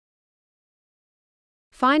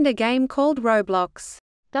Find a game called Roblox.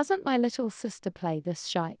 Doesn't my little sister play this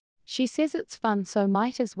shite? She says it's fun, so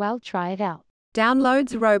might as well try it out.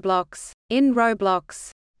 Downloads Roblox. In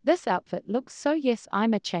Roblox. This outfit looks so yes,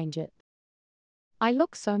 I'ma change it. I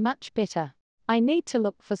look so much better. I need to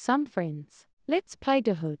look for some friends. Let's play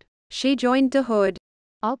the hood. She joined the hood.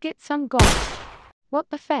 I'll get some gold.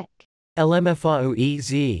 What the feck?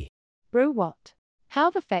 LMFAOEZ. Brew what?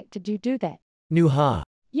 How the feck did you do that? New ha.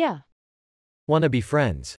 Yeah. Wanna be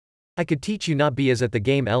friends? I could teach you not be as at the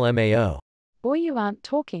game LMAO. Boy, you aren't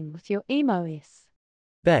talking with your emo s.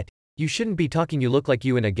 Bet. You shouldn't be talking, you look like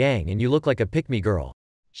you in a gang and you look like a pick-me girl.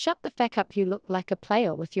 Shut the feck up, you look like a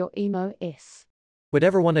player with your emo s. Would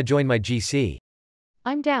ever wanna join my GC?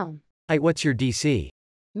 I'm down. What's your DC?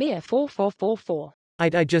 Mia 4444.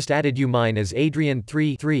 I just added you, mine as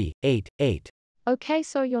Adrian3388. Okay,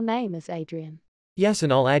 so your name is Adrian. Yes,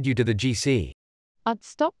 and I'll add you to the GC. I'd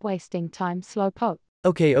stop wasting time, slowpoke.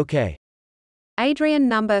 Okay. Adrian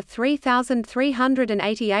number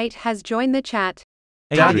 3388 has joined the chat.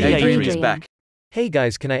 Adrian's back. Hey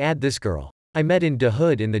guys, can I add this girl? I met in the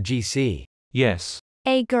hood in the GC. Yes.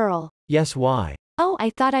 Hey girl. Yes, why? Oh,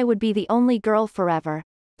 I thought I would be the only girl forever.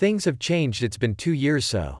 Things have changed, it's been 2 years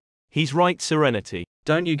so. He's right, Serenity.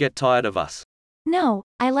 Don't you get tired of us? No,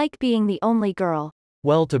 I like being the only girl.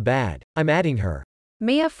 Well, too bad. I'm adding her.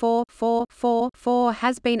 Mia 4444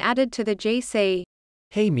 has been added to the GC.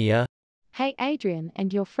 Hey Mia. Hey Adrian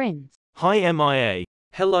and your friends. Hi MIA.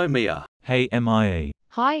 Hello, Mia. Hey MIA.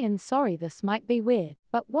 Hi, and sorry this might be weird,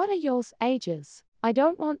 but what are y'all's ages? I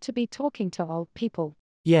don't want to be talking to old people.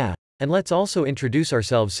 Yeah, and let's also introduce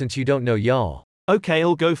ourselves since you don't know y'all. Okay,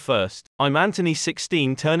 I'll go first. I'm Anthony,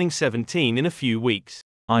 16, turning 17 in a few weeks.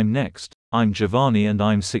 I'm next. I'm Giovanni and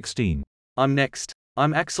I'm 16. I'm next.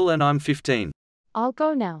 I'm Axel and I'm 15. I'll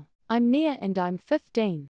go now. I'm Mia and I'm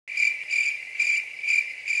 15.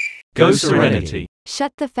 Go Serenity.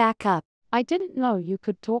 Shut the fack up. I didn't know you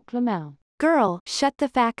could talk Lamau. Girl, shut the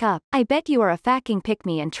fack up. I bet you are a fucking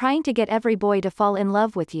pick-me and trying to get every boy to fall in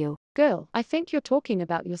love with you. Girl, I think you're talking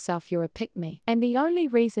about yourself, you're a pick-me. And the only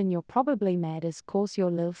reason you're probably mad is cause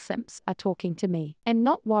your little simps are talking to me. And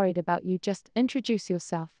not worried about you, just introduce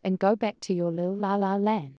yourself and go back to your little la-la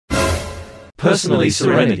land. Personally,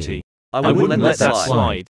 Serenity. I wouldn't let that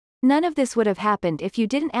slide. None of this would have happened if you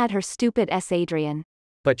didn't add her stupid S Adrian.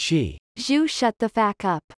 But she. Zhu, shut the fack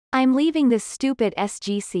up. I'm leaving this stupid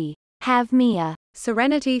SGC. Have Mia.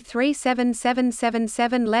 Serenity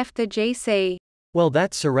 37777 left the GC. Well,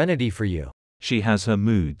 that's Serenity for you. She has her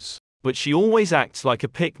moods. But she always acts like a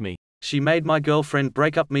pick-me. She made my girlfriend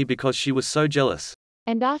break up me because she was so jealous.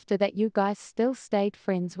 And after that you guys still stayed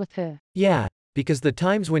friends with her. Yeah, because the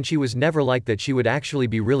times when she was never like that, she would actually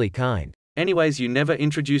be really kind. Anyways, you never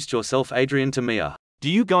introduced yourself, Adrian, to Mia. Do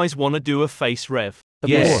you guys want to do a face rev? Of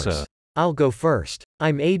Yes, course. sir. I'll go first.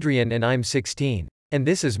 I'm Adrian and I'm 16. And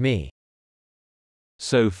this is me.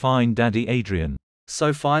 So fine, Daddy Adrian.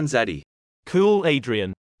 So fine, Zaddy. Cool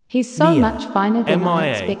Adrian. He's so Mia. much finer than I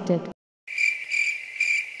MIA. expected.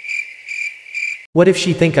 What if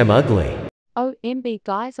she think I'm ugly? Oh, MB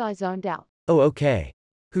guys, I zoned out. Oh, okay.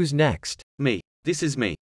 Who's next? Me. This is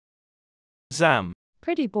me. Zam.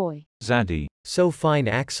 Pretty boy. Zaddy. So fine,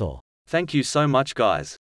 Axel. Thank you so much,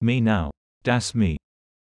 guys. Me now. Das me.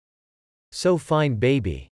 So fine,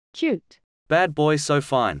 baby. Cute. Bad boy, so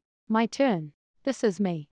fine. My turn. This is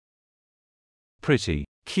me. Pretty.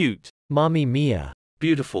 Cute. Mommy Mia.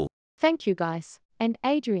 Beautiful. Thank you guys. And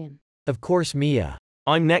Adrian. Of course, Mia.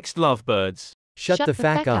 I'm next, lovebirds. Shut the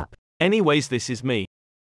fack up. Anyways, this is me.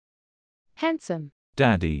 Handsome.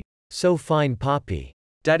 Daddy. So fine, Poppy.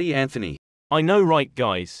 Daddy Anthony. I know, right,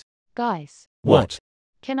 guys? Guys. What?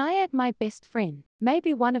 Can I add my best friend?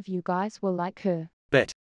 Maybe one of you guys will like her.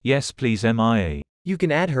 Bet. Yes, please, MIA. You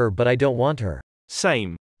can add her, but I don't want her.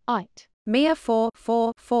 Same. Aight. Mia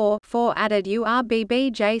 4444 added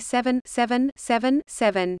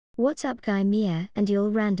URBBJ7777. What's up, Guy, Mia, and y'all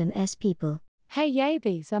random S people? Hey, yay,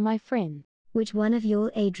 these are my friends. Which one of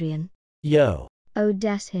y'all Adrian? Yo. Oh,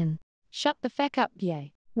 das him. Shut the feck up,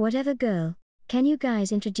 yay. Whatever, girl. Can you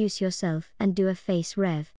guys introduce yourself and do a face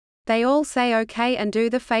rev? They all say okay and do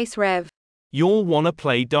the face rev. Y'all wanna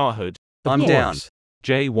play Dahood? Of I'm course. down.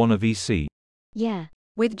 J wanna VC. Yeah.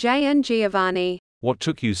 With Jay and Giovanni. What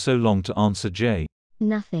took you so long to answer J?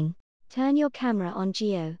 Nothing. Turn your camera on,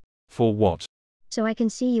 Geo. For what? So I can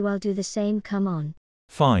see you. I'll do the same. Come on.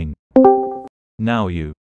 Fine. Now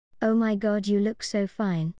you. Oh my god, you look so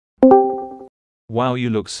fine. Wow, you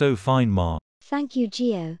look so fine, Ma. Thank you,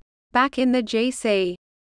 Geo. Back in the GC.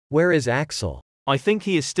 Where is Axel? I think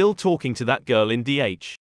he is still talking to that girl in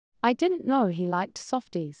DH. I didn't know he liked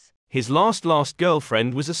softies. His last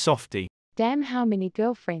girlfriend was a softie. Damn, how many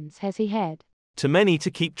girlfriends has he had? Too many to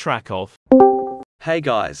keep track of. Hey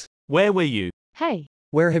guys. Where were you? Hey,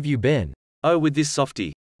 Where have you been? Oh, with this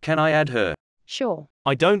softie. Can I add her? sure.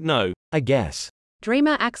 I don't know. I guess.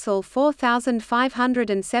 Dreamer Axel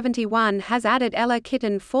 4571 has added Ella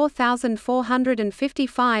Kitten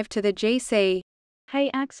 4455 to the GC. Hey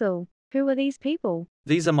Axel, who are these people?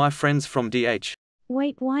 These are my friends from DH.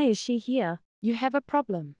 Wait, why is she here? You have a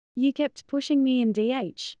problem. You kept pushing me in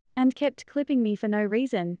DH, and kept clipping me for no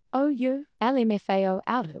reason. Oh, you? LMFAO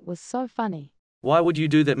out, it was so funny. Why would you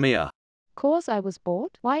do that, Mia? Cause I was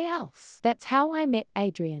bored? Why else? That's how I met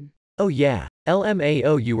Adrian. Oh yeah,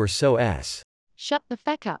 LMAO, you were so S. Shut the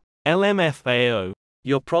fuck up. LMFAO.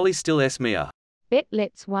 You're probably still S, Mia. Bet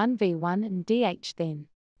let's 1v1 in DH then.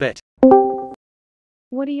 Bet.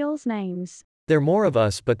 What are y'all's names? There are more of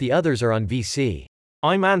us, but the others are on VC.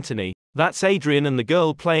 I'm Anthony. That's Adrian, and the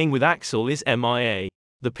girl playing with Axel is MIA.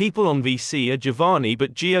 The people on VC are Giovanni,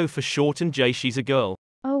 but Gio for short, and Jay, she's a girl.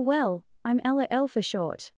 Oh well, I'm Ella L for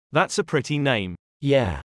short. That's a pretty name.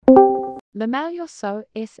 Yeah. Lamau, you're so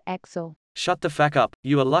S, Axel. Shut the fuck up.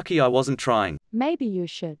 You are lucky I wasn't trying. Maybe you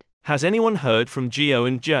should. Has anyone heard from Gio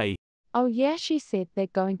and Jay? Oh yeah, she said they're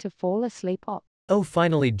going to fall asleep op. Oh,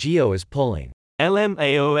 finally Gio is pulling.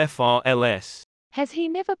 LMAOFRLS. Has he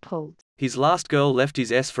never pulled? His last girl left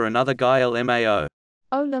his S for another guy, LMAO.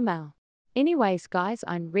 Oh Lamau. Anyways guys,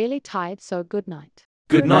 I'm really tired, so good night.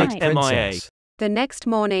 Good Good night. night. MIA. Princess. The next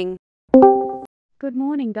morning. Good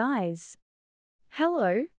morning, guys.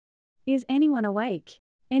 Hello? Is anyone awake?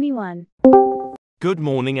 Anyone? Good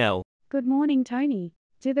morning, L. Good morning, Tony.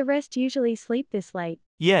 Do the rest usually sleep this late?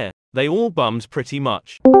 Yeah, they all bummed pretty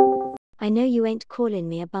much. I know you ain't calling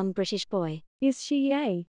me a bum British boy. Is she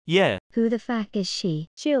yay? Yeah, Who the fuck is she?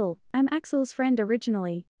 Chill, I'm Axel's friend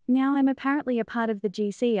originally. Now I'm apparently a part of the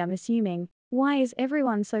GC, I'm assuming. Why is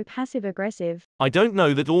everyone so passive-aggressive? I don't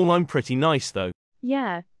know that all. I'm pretty nice though.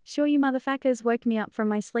 Yeah, sure you motherfuckers woke me up from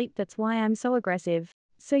my sleep, that's why I'm so aggressive.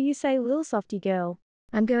 So you say lil softy girl.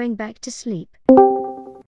 I'm going back to sleep.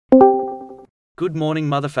 Good morning,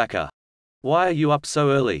 motherfucker. Why are you up so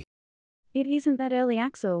early? It isn't that early,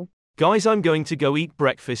 Axel. Guys, I'm going to go eat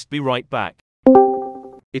breakfast. Be right back.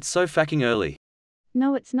 It's so fucking early.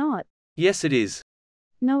 No it's not. Yes, it is.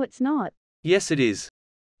 No it's not. Yes, it is.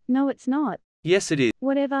 No it's not. Yes, it is.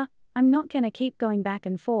 Whatever, I'm not gonna keep going back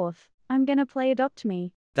and forth. I'm gonna play Adopt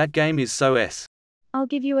Me. That game is so S. I'll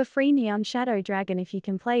give you a free Neon Shadow Dragon if you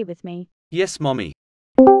can play with me. Yes, mommy.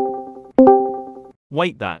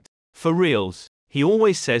 Wait, that. For reals. He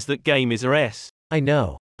always says that game is a S. I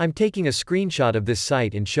know. I'm taking a screenshot of this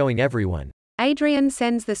site and showing everyone. Adrian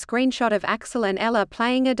sends the screenshot of Axel and Ella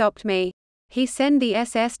playing Adopt Me. He send the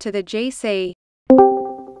SS to the GC.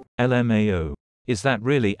 LMAO. Is that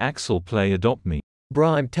really Axel play Adopt Me?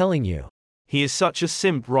 Bruh, I'm telling you. He is such a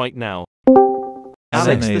simp right now.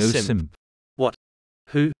 Alex the LMAO simp.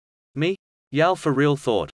 Who? Me? Yal for real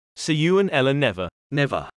thought. So you and Ella never.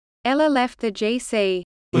 Never. Ella left the GC.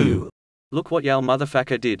 Ooh. Look what Yal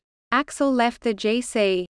motherfucker did. Axel left the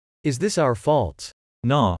GC. Is this our fault?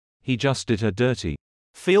 Nah, he just did her dirty.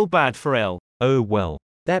 Feel bad for L. Oh well.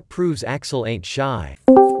 That proves Axel ain't shy.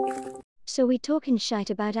 So we talking shite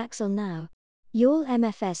about Axel now. Y'all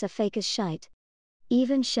MFS are fake as shite.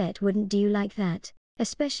 Even Shet wouldn't do you like that.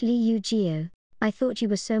 Especially you, Gio. I thought you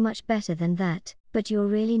were so much better than that, but you're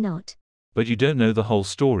really not. But you don't know the whole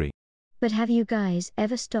story. But have you guys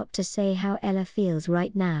ever stopped to say how Ella feels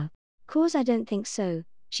right now? Cause I don't think so.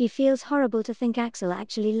 She feels horrible to think Axel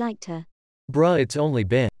actually liked her. Bruh, it's only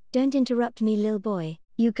been. Don't interrupt me, lil boy.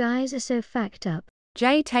 You guys are so fact up.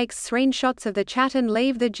 Jay takes screenshots of the chat and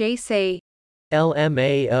leave the GC.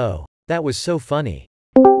 LMAO. That was so funny.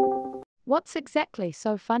 What's exactly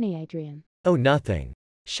so funny, Adrian? Oh, nothing.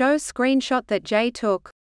 Show screenshot that Jay took.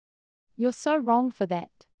 You're so wrong for that.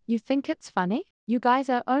 You think it's funny? You guys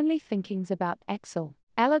are only thinkings about Axel.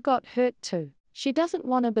 Ella got hurt too. She doesn't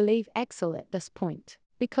want to believe Axel at this point,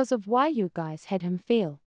 because of why you guys had him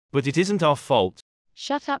feel. But it isn't our fault.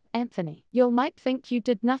 Shut up, Anthony. You might think you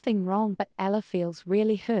did nothing wrong, but Ella feels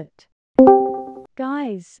really hurt.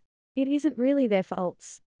 Guys, it isn't really their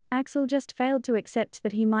faults. Axel just failed to accept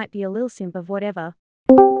that he might be a lil simp of whatever.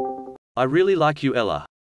 I really like you, Ella.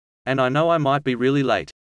 And I know I might be really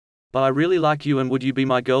late. But I really like you, and would you be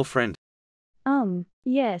my girlfriend?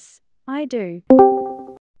 Yes, I do.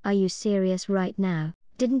 Are you serious right now?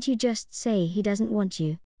 Didn't you just say he doesn't want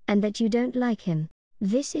you, and that you don't like him?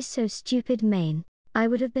 This is so stupid, main. I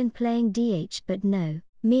would have been playing DH, but no.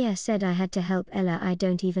 Mia said I had to help Ella. I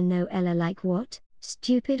don't even know Ella, like what?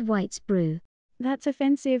 Stupid whites brew. That's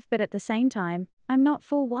offensive, but at the same time, I'm not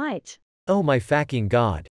full white. Oh my fucking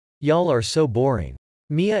god. Y'all are so boring.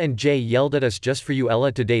 Mia and Jay yelled at us just for you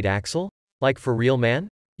Ella to date Axel? Like for real man?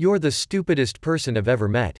 You're the stupidest person I've ever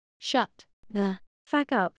met. Shut the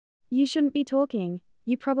Fuck up. You shouldn't be talking.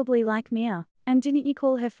 You probably like Mia. And didn't you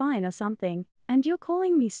call her fine or something? And you're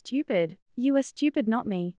calling me stupid. You are stupid, not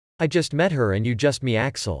me. I just met her and you just me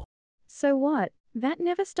Axel. So what? That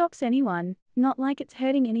never stops anyone. Not like it's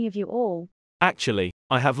hurting any of you all. Actually,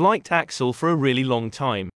 I have liked Axel for a really long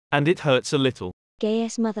time, and it hurts a little. Gay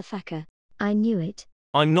ass motherfucker. I knew it.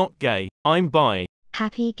 I'm not gay, I'm bi.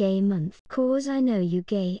 Happy gay month. Cause I know you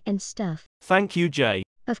gay and stuff. Thank you, Jay.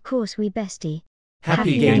 Of course we bestie.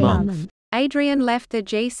 Happy gay month. Adrian left the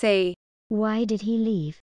GC. Why did he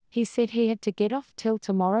leave? He said he had to get off till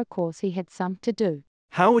tomorrow cause he had some to do.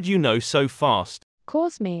 How would you know so fast?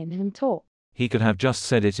 Cause me and him talk. He could have just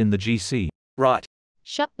said it in the GC. Right.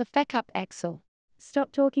 Shut the fuck up, Axel.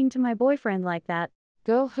 Stop talking to my boyfriend like that.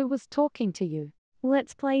 Girl who was talking to you.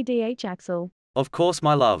 Let's play DH, Axel. Of course,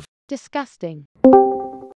 my love. Disgusting.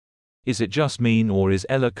 Is it just mean or is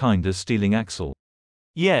Ella kinda stealing Axel?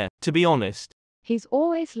 Yeah, to be honest. He's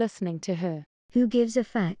always listening to her. Who gives a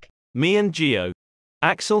fuck? Me and Gio.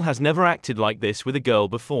 Axel has never acted like this with a girl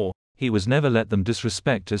before. He was never let them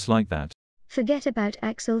disrespect us like that. Forget about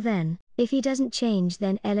Axel then. If he doesn't change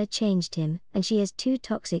then Ella changed him, and she is too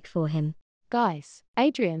toxic for him. Guys,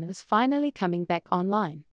 Adrian is finally coming back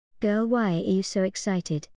online. Girl, why are you so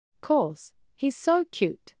excited? Cause he's so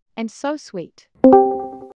cute and so sweet.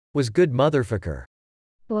 Was good motherfucker.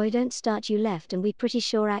 Boy, don't start. You left and we pretty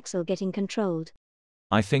sure Axel getting controlled.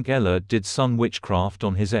 I think Ella did some witchcraft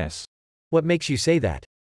on his S. What makes you say that?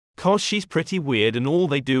 'Cause she's pretty weird and all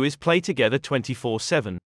they do is play together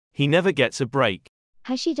 24/7. He never gets a break.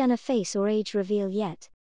 Has she done a face or age reveal yet?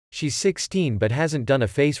 She's 16 but hasn't done a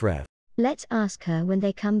face rev. Let's ask her when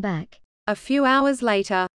they come back. A few hours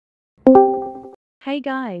later. Hey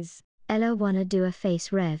guys. Ella wanna do a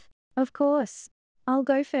face rev. Of course. I'll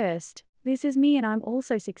go first. This is me and I'm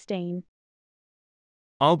also 16.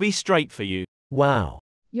 I'll be straight for you. Wow.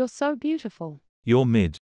 You're so beautiful. You're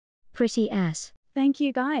mid. Pretty ass. Thank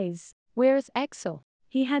you guys. Where is Axel?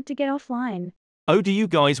 He had to get offline. Oh, do you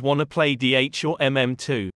guys wanna play DH or MM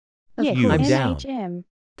too? Of Yeah, I'm course. down. NHM.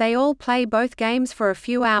 They all play both games for a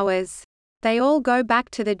few hours. They all go back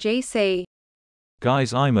to the GC.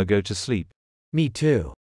 Guys, I'ma go to sleep. Me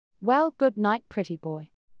too. Well, good night, pretty boy.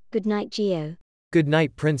 Good night, Gio. Good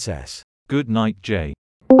night, princess. Good night, Jay.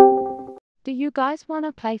 Do you guys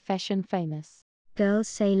wanna play Fashion Famous? Girls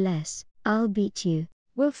say less. I'll beat you.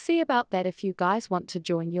 We'll see about that. If you guys want to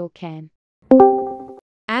join, you can.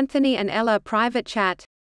 Anthony and Ella private chat.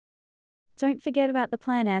 Don't forget about the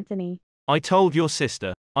plan, Anthony. I told your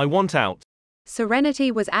sister, I want out.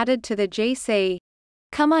 Serenity was added to the GC.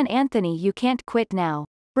 Come on, Anthony, you can't quit now.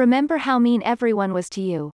 Remember how mean everyone was to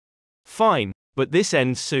you. Fine, but this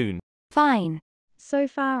ends soon. Fine. So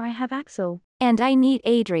far I have Axel. And I need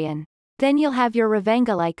Adrian. Then you'll have your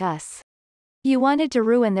revenga like us. You wanted to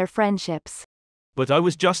ruin their friendships. But I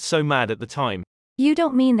was just so mad at the time. You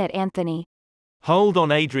don't mean that, Anthony. Hold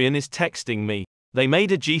on, Adrian is texting me. They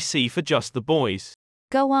made a GC for just the boys.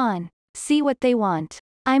 Go on. See what they want.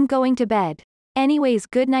 I'm going to bed. Anyways,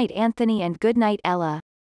 good night, Anthony, and good night, Ella.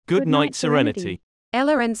 Good night, Serenity.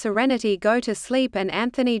 Ella and Serenity go to sleep and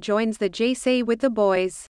Anthony joins the GC with the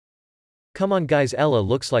boys. Come on guys, Ella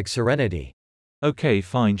looks like Serenity. Okay,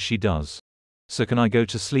 fine, she does. So can I go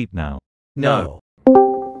to sleep now? No.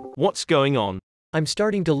 What's going on? I'm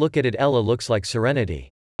starting to look at it. Ella looks like Serenity.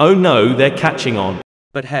 Oh no, they're catching on.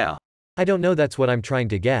 But how? I don't know, that's what I'm trying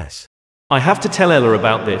to guess. I have to tell Ella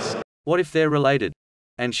about this. What if they're related?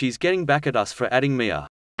 And she's getting back at us for adding Mia.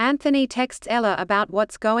 Anthony texts Ella about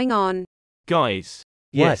what's going on. Guys.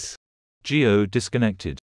 Yes. Geo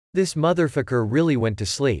disconnected. This motherfucker really went to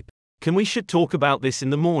sleep. Can we should talk about this in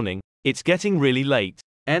the morning? It's getting really late.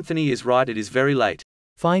 Anthony is right, it is very late.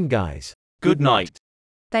 Fine guys. Good night.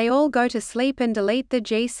 They all go to sleep and delete the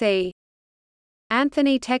GC.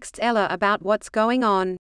 Anthony texts Ella about what's going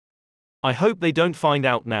on. I hope they don't find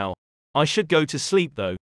out now. I should go to sleep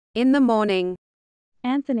though. In the morning.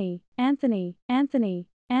 Anthony, Anthony, Anthony,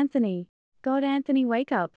 Anthony. God, Anthony,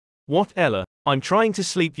 wake up. What, Ella? I'm trying to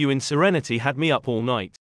sleep. You and Serenity had me up all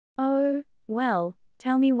night. Oh, well,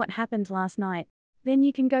 tell me what happened last night. Then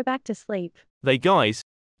you can go back to sleep. They guys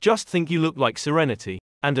just think you look like Serenity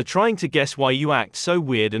and are trying to guess why you act so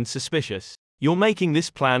weird and suspicious. You're making this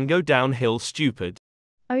plan go downhill, stupid.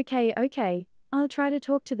 Okay. I'll try to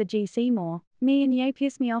talk to the GC more. Me and Ye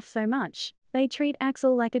piss me off so much. They treat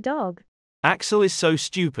Axel like a dog. Axel is so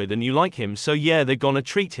stupid and you like him, so yeah, they're gonna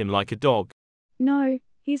treat him like a dog. No,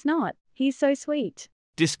 he's not. He's so sweet.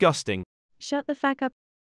 Disgusting. Shut the fuck up.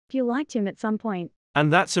 You liked him at some point.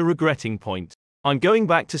 And that's a regretting point. I'm going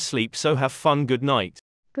back to sleep, so have fun. Good night.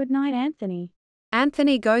 Good night, Anthony.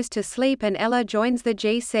 Anthony goes to sleep and Ella joins the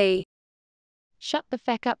GC. Shut the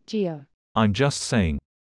fuck up, Geo. I'm just saying.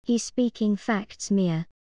 He's speaking facts, Mia.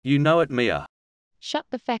 You know it, Mia. Shut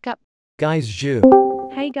the fuck up. Guys, Zhu.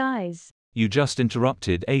 Hey guys. You just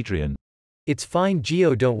interrupted Adrian. It's fine,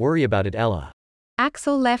 Geo, don't worry about it, Ella.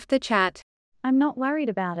 Axel left the chat. I'm not worried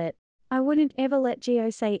about it. I wouldn't ever let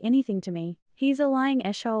Geo say anything to me. He's a lying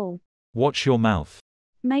asshole. Watch your mouth.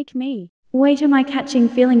 Make me. Wait, am I catching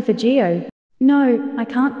feeling for Geo? No, I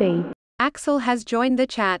can't be. Axel has joined the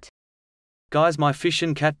chat. Guys, my fish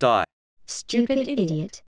and cat die. Stupid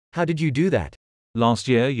idiot. How did you do that? Last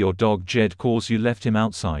year your dog Jed calls you left him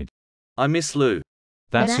outside. I miss Lou.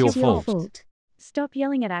 That's your fault. Stop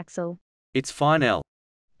yelling at Axel. It's fine, Elle.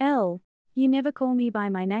 Elle, you never call me by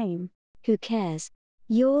my name. Who cares?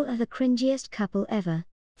 Y'all are the cringiest couple ever.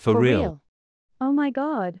 For real. Oh my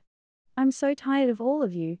god. I'm so tired of all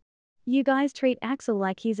of you. You guys treat Axel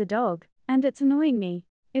like he's a dog, and it's annoying me.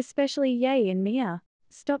 Especially Ye and Mia.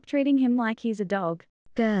 Stop treating him like he's a dog.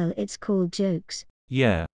 Girl, it's called jokes.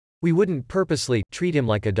 Yeah. We wouldn't purposely treat him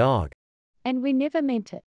like a dog. And we never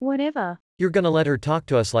meant it. Whatever. You're gonna let her talk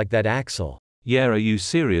to us like that, Axel? Yeah, are you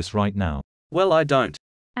serious right now? Well, I don't.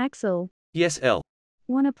 Axel. Yes, Elle.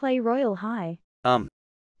 Wanna play Royal High?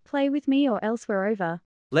 Play with me or else we're over.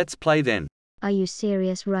 Let's play then. Are you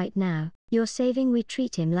serious right now? You're saying we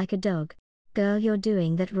treat him like a dog. Girl, you're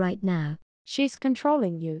doing that right now. She's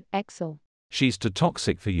controlling you, Axel. She's too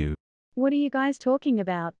toxic for you. What are you guys talking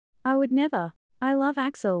about? I would never. I love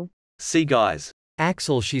Axel. See, guys.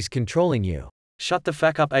 Axel, she's controlling you. Shut the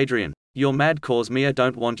fuck up, Adrian. You're mad cause Mia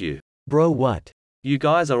don't want you. Bro, what? You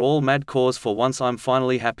guys are all mad cause for once I'm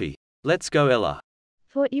finally happy. Let's go, Ella.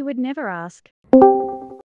 Thought you would never ask.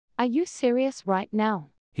 Are you serious right now?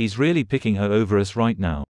 He's really picking her over us right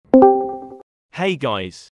now. Hey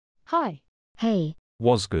guys. Hi. Hey.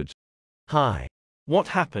 Was good. Hi. What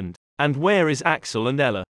happened? And where is Axel and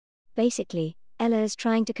Ella? Basically, Ella is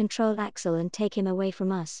trying to control Axel and take him away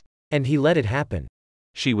from us. And he let it happen.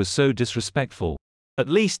 She was so disrespectful. At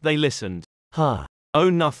least they listened. Huh. Oh,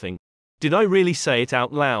 nothing. Did I really say it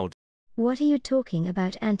out loud? What are you talking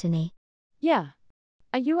about, Anthony? Yeah.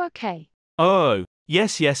 Are you okay? Oh,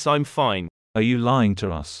 yes, I'm fine. Are you lying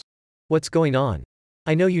to us? What's going on?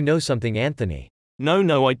 I know you know something, Anthony.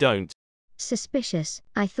 No, I don't. Suspicious.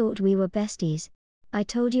 I thought we were besties. I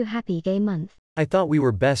told you happy gay month. I thought we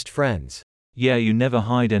were best friends. Yeah, you never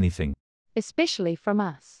hide anything. Especially from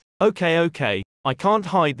us. Okay. I can't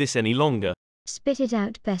hide this any longer. Spit it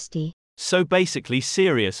out, bestie. So basically,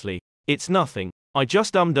 seriously, it's nothing. I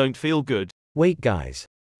just don't feel good. Wait, guys.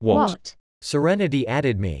 What? Serenity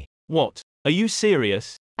added me. What? Are you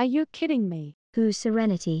serious? Are you kidding me? Who's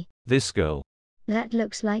Serenity? This girl. That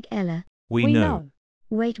looks like Ella. We know.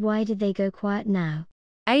 Wait, why did they go quiet now?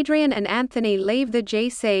 Adrian and Anthony leave the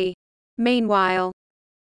GC. Meanwhile.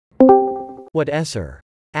 What esser?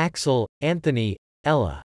 Axel, Anthony,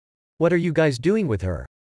 Ella. What are you guys doing with her?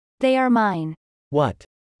 They are mine. What?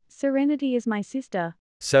 Serenity is my sister.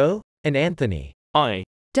 So? And Anthony?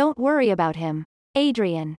 Don't worry about him.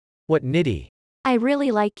 Adrian. What nitty? I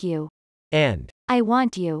really like you. And? I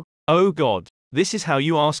want you. Oh god, this is how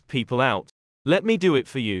you ask people out. Let me do it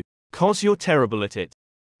for you. 'Cause you're terrible at it.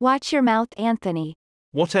 Watch your mouth, Anthony.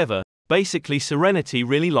 Whatever, basically Serenity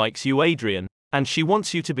really likes you, Adrian, and she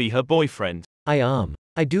wants you to be her boyfriend.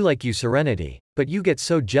 I do like you, Serenity, but you get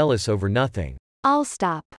so jealous over nothing. I'll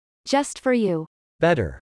stop. Just for you.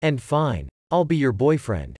 Better. And fine. I'll be your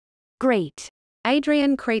boyfriend. Great.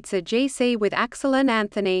 Adrian creates a GC with Axel and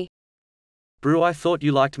Anthony. Brew, I thought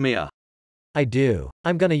you liked Mia. I do.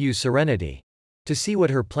 I'm gonna use Serenity. To see what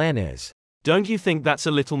her plan is. Don't you think that's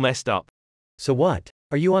a little messed up? So what?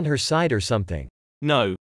 Are you on her side or something?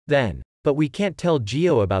 No. Then. But we can't tell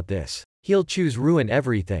Geo about this. He'll choose ruin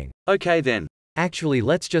everything. Okay then. Actually,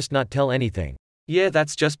 let's just not tell anything. Yeah,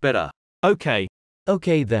 that's just better. Okay.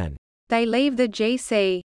 Okay then. They leave the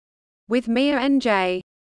GC. With Mia and Jay.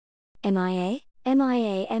 MIA?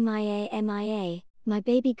 MIA. My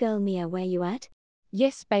baby girl Mia, where you at?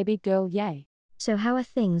 Yes, baby girl, yay. So how are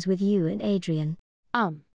things with you and Adrian?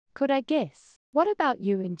 Could I guess? What about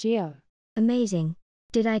you and Geo? Amazing.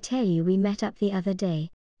 Did I tell you we met up the other day?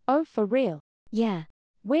 Oh, for real? Yeah.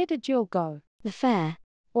 Where did you all go? The fair.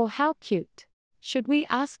 Or how cute. Should we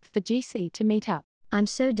ask the GC to meet up? I'm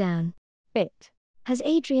so down. Bet. Has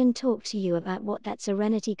Adrian talked to you about what that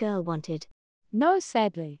Serenity girl wanted? No,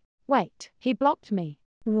 sadly. Wait, he blocked me.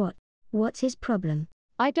 What? What's his problem?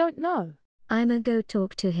 I don't know. I'ma go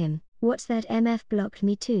talk to him. What's that? MF blocked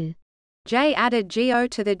me too. Jay added Geo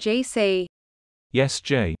to the GC. Yes,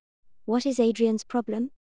 Jay. What is Adrian's problem?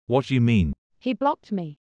 What you mean? He blocked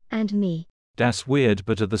me. And me. That's weird,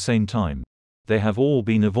 but at the same time, they have all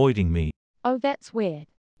been avoiding me. Oh, that's weird.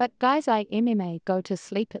 But guys, I MMA go to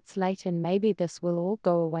sleep, it's late and maybe this will all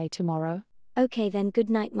go away tomorrow. Okay then, good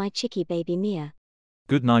night my chicky baby Mia.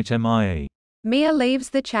 Good night, MIA. Mia leaves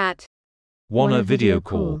the chat. Wanna video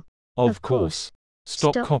call? Of course.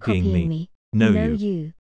 Stop copying me. No,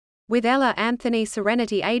 you. With Ella, Anthony,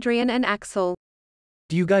 Serenity, Adrian and Axel.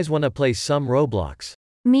 Do you guys wanna play some Roblox?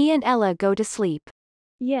 Me and Ella go to sleep.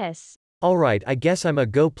 Yes. Alright, I guess I'ma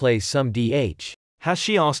go play some DH. Has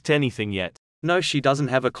she asked anything yet? No, she doesn't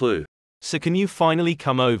have a clue. So can you finally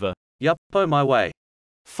come over? Yup, oh my way.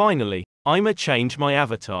 Finally, I'ma change my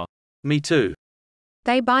avatar. Me too.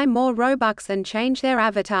 They buy more Robux and change their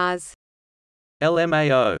avatars.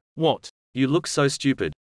 LMAO. What? You look so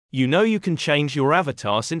stupid. You know you can change your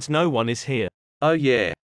avatar since no one is here. Oh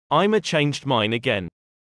yeah. I'ma changed mine again.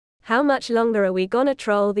 How much longer are we gonna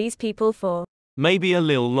troll these people for? Maybe a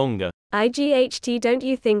little longer. IGHT, don't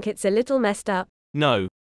you think it's a little messed up? No.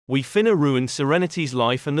 We finna ruin Serenity's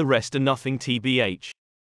life and the rest are nothing TBH.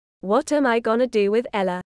 What am I gonna do with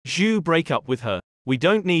Ella? Zhu, break up with her. We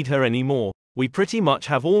don't need her anymore. We pretty much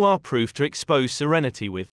have all our proof to expose Serenity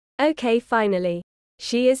with. Okay, finally.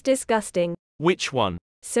 She is disgusting. Which one?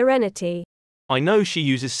 Serenity. I know she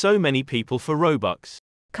uses so many people for Robux.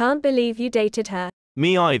 Can't believe you dated her.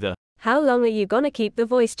 Me either. How long are you gonna keep the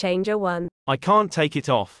voice changer one? I can't take it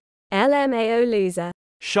off. LMAO loser.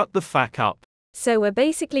 Shut the fuck up. So we're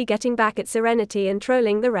basically getting back at Serenity and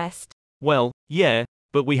trolling the rest. Well, yeah,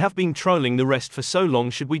 but we have been trolling the rest for so long,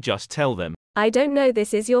 should we just tell them? I don't know,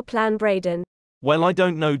 this is your plan, Brayden. Well, I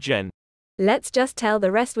don't know, Jen. Let's just tell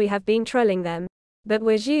the rest we have been trolling them. But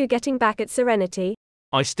were you getting back at Serenity?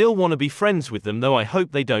 I still want to be friends with them, though I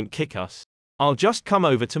hope they don't kick us. I'll just come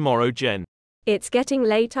over tomorrow, Jen. It's getting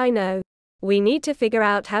late, I know. We need to figure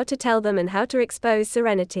out how to tell them and how to expose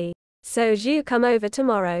Serenity. So you come over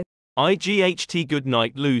tomorrow. IGHT, good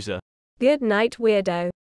night, loser. Good night, weirdo.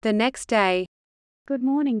 The next day. Good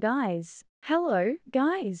morning, guys. Hello,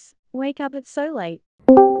 guys. Wake up, it's so late.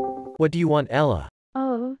 What do you want, Ella?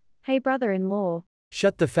 Oh, hey brother-in-law.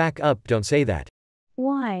 Shut the fuck up, don't say that.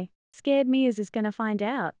 Why? Scared Mia's is gonna find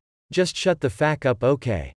out. Just shut the fuck up,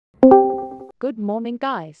 okay? Good morning,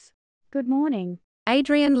 guys. Good morning.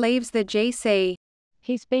 Adrian leaves the GC.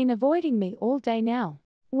 He's been avoiding me all day now.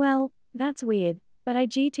 Well, that's weird, but I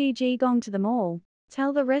GTG gone to them all.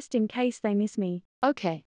 Tell the rest in case they miss me.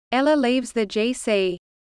 Okay. Ella leaves the GC.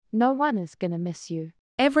 No one is gonna miss you.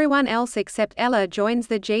 Everyone else except Ella joins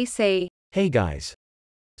the GC. Hey guys.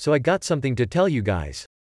 So I got something to tell you guys.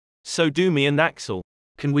 So do me and Axel.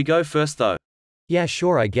 Can we go first though? Yeah,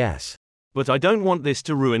 sure, I guess. But I don't want this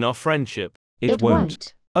to ruin our friendship. It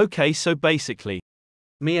won't. Okay, so basically,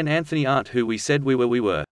 Me and Anthony aren't who we said we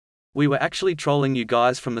were. We were actually trolling you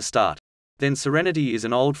guys from the start. Then Serenity is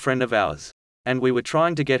an old friend of ours. And we were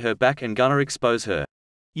trying to get her back and gonna expose her.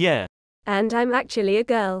 yeah. And I'm actually a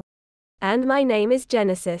girl. And my name is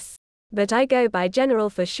Genesis. But I go by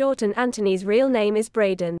General for short, and Anthony's real name is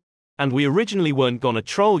Brayden. And we originally weren't gonna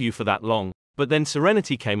troll you for that long, but then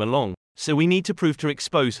Serenity came along, so we need to prove to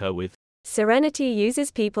expose her with. Serenity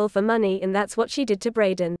uses people for money, and that's what she did to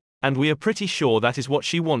Brayden. And we are pretty sure that is what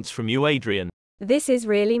she wants from you, Adrian. This is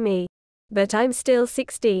really me. But I'm still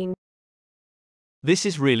 16. This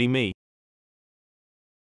is really me.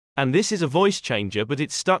 And this is a voice changer, but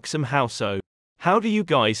it's stuck somehow, so. How do you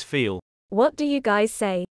guys feel? What do you guys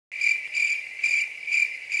say?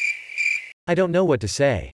 I don't know what to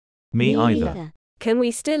say. Me either. Can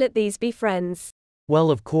we still at these be friends?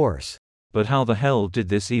 Well, of course. But how the hell did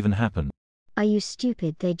this even happen? Are you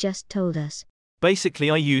stupid? They just told us. Basically,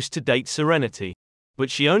 I used to date Serenity. But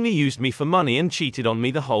she only used me for money and cheated on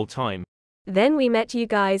me the whole time. Then we met you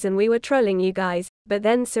guys and we were trolling you guys, but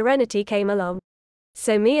then Serenity came along.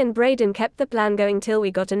 So me and Brayden kept the plan going till we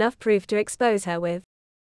got enough proof to expose her with.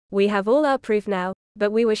 We have all our proof now,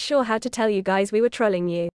 but we were sure how to tell you guys we were trolling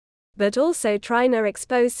you. But also trying to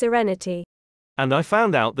expose Serenity. And I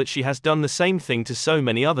found out that she has done the same thing to so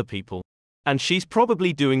many other people. And she's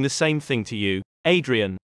probably doing the same thing to you,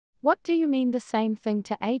 Adrian. What do you mean the same thing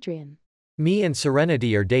to Adrian? Me and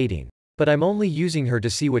Serenity are dating. But I'm only using her to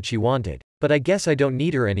see what she wanted. But I guess I don't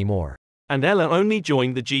need her anymore. And Ella only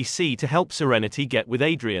joined the GC to help Serenity get with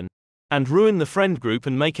Adrian. And ruin the friend group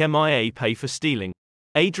and make MIA pay for stealing.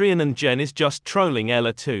 Adrian and Jen is just trolling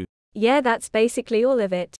Ella too. Yeah, that's basically all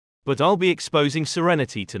of it. But I'll be exposing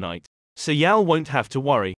Serenity tonight. So y'all won't have to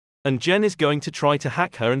worry. And Jen is going to try to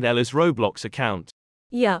hack her and Ella's Roblox account.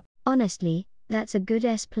 Yup. Honestly, that's a good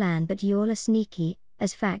plan, but y'all are sneaky,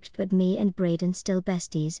 as fact, but me and Brayden still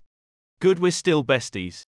besties. Good, we're still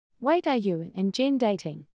besties. Wait, are you and Jen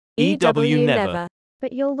dating? EW never.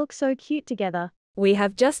 But you'll look so cute together. We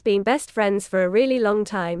have just been best friends for a really long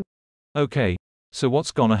time. Okay, so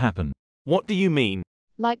what's gonna happen? What do you mean?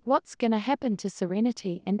 Like, what's gonna happen to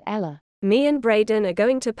Serenity and Ella? Me and Brayden are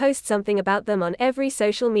going to post something about them on every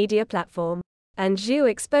social media platform. And you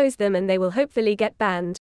expose them and they will hopefully get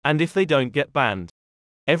banned. And if they don't get banned,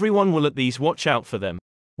 everyone will at least watch out for them.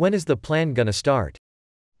 When is the plan gonna start?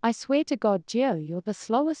 I swear to God, Gio, you're the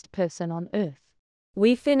slowest person on earth.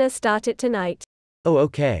 We finna start it tonight. Oh,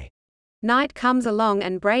 okay. Night comes along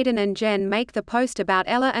and Brayden and Jen make the post about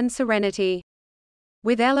Ella and Serenity.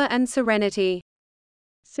 With Ella and Serenity.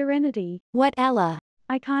 Serenity. What, Ella?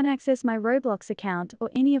 I can't access my Roblox account or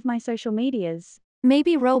any of my social medias.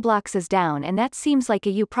 Maybe Roblox is down and that seems like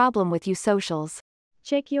a you problem with you socials.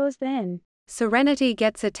 Check yours then. Serenity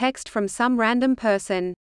gets a text from some random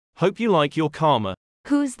person. Hope you like your karma.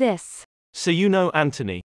 Who's this? So you know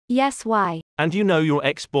Anthony. Yes, why? And you know your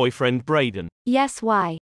ex-boyfriend Brayden. Yes,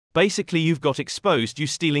 why? Basically you've got exposed, you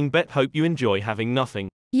stealing bet, hope you enjoy having nothing.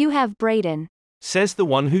 You have Brayden. Says the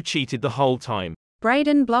one who cheated the whole time.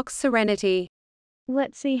 Brayden blocks Serenity.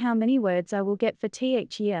 Let's see how many words I will get for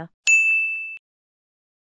th year.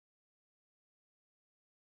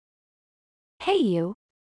 Hey you.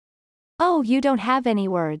 Oh, you don't have any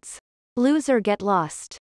words. Loser, get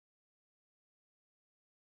lost.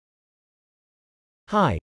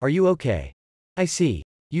 Hi, are you okay? I see,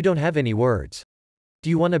 you don't have any words. Do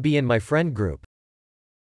you want to be in my friend group?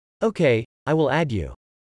 Okay, I will add you.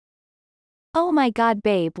 Oh my god,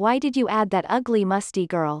 babe, why did you add that ugly musty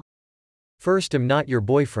girl? First, I'm not your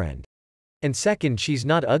boyfriend. And second, she's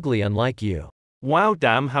not ugly unlike you. Wow,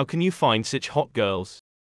 damn, how can you find such hot girls?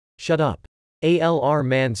 Shut up. ALR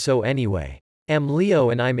man, so anyway. I'm Leo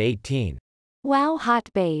and I'm 18. Wow, hot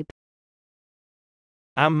babe.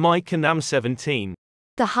 I'm Mike and I'm 17.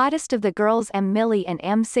 The hottest of the girls am Millie and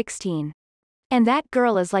am 16. And that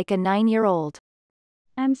girl is like a 9-year-old.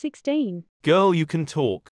 I'm 16. Girl, you can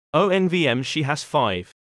talk. Oh, NVM, she has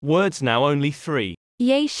 5 words now, only 3.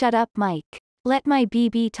 Yay, shut up, Mike. Let my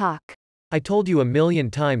BB talk. I told you a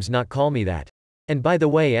million times not call me that. And by the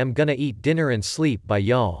way, I'm gonna eat dinner and sleep, bye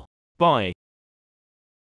y'all. Bye.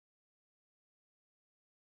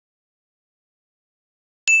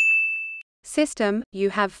 System, you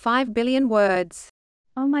have 5 billion words.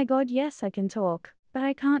 Oh my god, yes, I can talk. But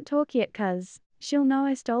I can't talk yet cuz she'll know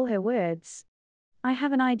I stole her words. I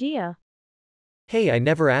have an idea. Hey, I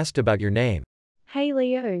never asked about your name. Hey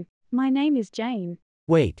Leo, my name is Jane.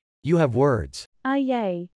 Wait, you have words.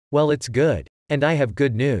 Yay. Well, it's good. And I have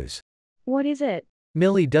good news. What is it?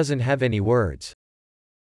 Millie doesn't have any words.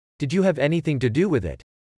 Did you have anything to do with it?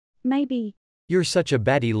 Maybe. You're such a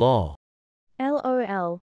baddie, lol.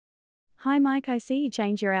 LOL. Hi Mike, I see you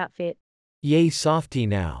change your outfit. Yay, softy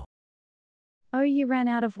now. Oh, you ran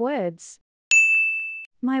out of words.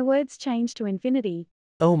 My words changed to infinity.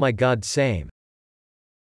 Oh my god, same.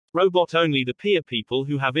 Robot, only the peer people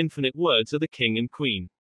who have infinite words are the king and queen.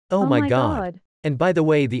 Oh my god. And by the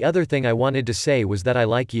way, the other thing I wanted to say was that I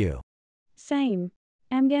like you. Same.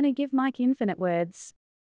 I'm gonna give Mike infinite words.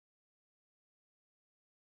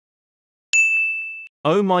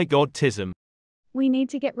 Oh my god, Tism. We need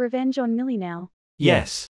to get revenge on Millie now.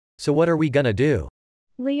 Yes. So what are we gonna do?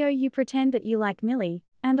 Leo, you pretend that you like Millie,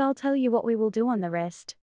 and I'll tell you what we will do on the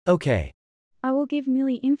rest. Okay. I will give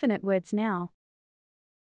Millie infinite words now.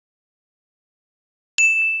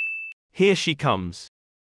 Here she comes.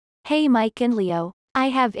 Hey Mike and Leo, I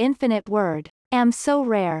have infinite word. Am so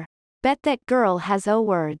rare. Bet that girl has O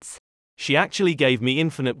words. She actually gave me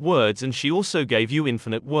infinite words and she also gave you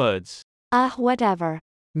infinite words. Whatever.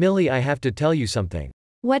 Millie, I have to tell you something.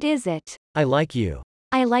 What is it? I like you.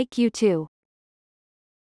 I like you too.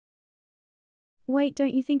 Wait,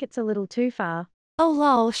 don't you think it's a little too far? Oh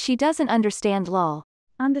lol, she doesn't understand lol.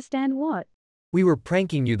 Understand what? We were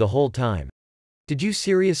pranking you the whole time. Did you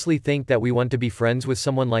seriously think that we want to be friends with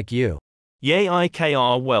someone like you? Yay,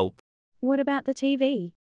 IKR whelp. What about the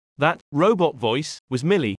TV? That robot voice was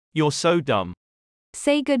Millie. You're so dumb.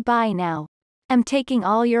 Say goodbye now. I'm taking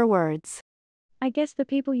all your words. I guess the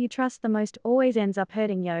people you trust the most always ends up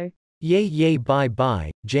hurting yo. Yay, yay, bye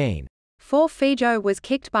bye, Jane. 4 Fijo was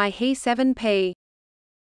kicked by he 7p.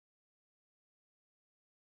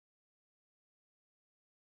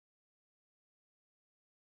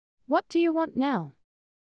 What do you want now?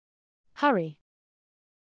 Hurry.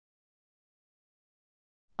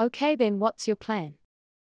 Okay then, what's your plan?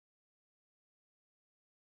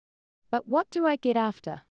 But what do I get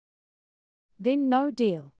after? Then no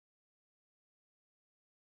deal.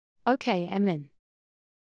 Okay, I'm in.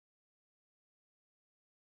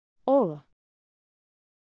 Oh.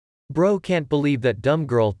 Bro can't believe that dumb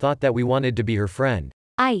girl thought that we wanted to be her friend.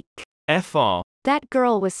 Ike. FR. That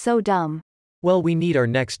girl was so dumb. Well, we need our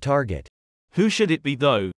next target. Who should it be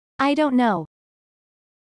though? I don't know.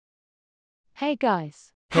 Hey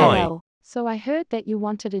guys. Hi. Hello. So I heard that you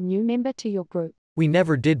wanted a new member to your group. We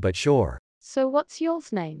never did, but sure. So what's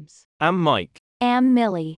yours names? I'm Mike. Am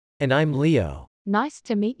Millie. And I'm Leo. Nice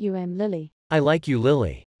to meet you, I'm Lily. I like you,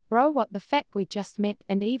 Lily. Bro, what the fact, we just met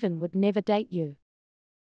and even would never date you.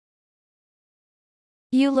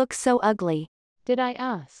 You look so ugly. Did I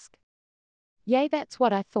ask? Yay, that's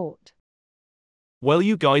what I thought. Well,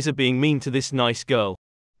 you guys are being mean to this nice girl.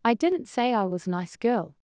 I didn't say I was nice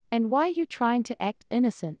girl. And why are you trying to act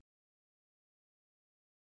innocent?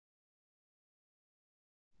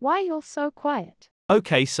 Why you're so quiet?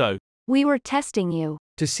 Okay, so. We were testing you.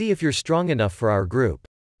 To see if you're strong enough for our group.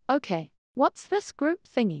 Okay, what's this group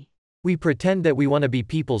thingy? We pretend that we want to be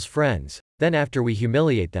people's friends, then after we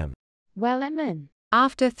humiliate them. Well, I'm in.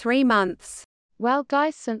 After 3 months. Well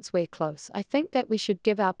guys, since we're close, I think that we should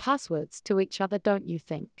give our passwords to each other, don't you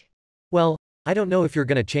think? Well, I don't know if you're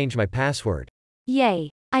gonna change my password. Yay.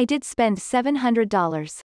 I did spend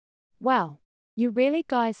 $700. Wow. You really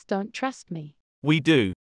guys don't trust me. We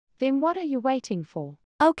do. Then what are you waiting for?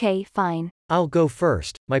 Okay, fine. I'll go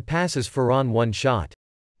first, my pass is for on one shot.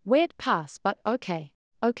 Weird pass, but okay.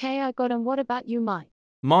 Okay, I got him. What about you, Mike?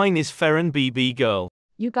 Mine is Ferren BB girl.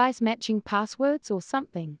 You guys matching passwords or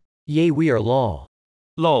something? Yay, we are lol.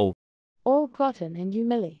 Lol. All gotten, and you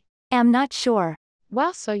Millie. Am not sure.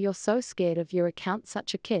 Wow, so you're so scared of your account,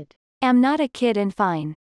 such a kid. Am not a kid and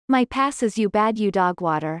fine. My pass is you bad you dog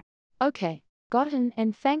water. Okay, gotten,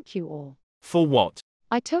 and thank you all. For what?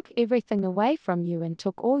 I took everything away from you and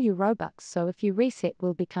took all your Robux, so if you reset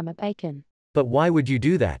we'll become a bacon. But why would you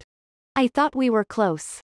do that? I thought we were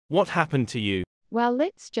close. What happened to you? Well,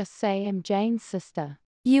 let's just say I'm Jane's sister.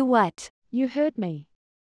 You what? You heard me.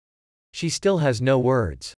 She still has no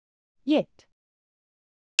words. Yet.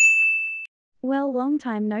 Well, long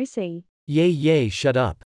time no see. Yay, shut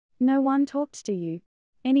up. No one talked to you.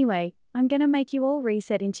 Anyway, I'm gonna make you all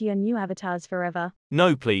reset into your new avatars forever.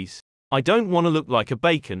 No, please. I don't want to look like a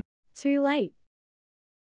bacon. Too late.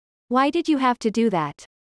 Why did you have to do that?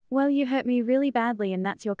 Well, you hurt me really badly and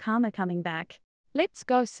that's your karma coming back. Let's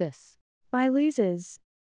go, sis. Bye, losers.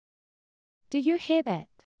 Do you hear that?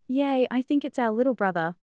 Yay, I think it's our little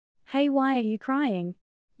brother. Hey, why are you crying?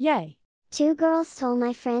 Yay. 2 girls stole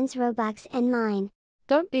my friend's Robux and mine.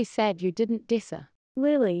 Don't be sad you didn't diss her.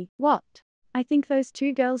 Lily, What? I think those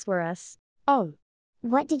 2 girls were us. Oh,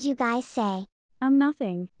 What did you guys say?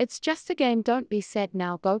 Nothing. it's just a game, don't be sad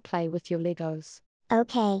now, go play with your Legos.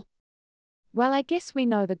 Okay. Well, I guess we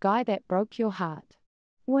know the guy that broke your heart.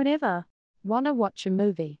 Whatever. Wanna watch a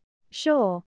movie? Sure.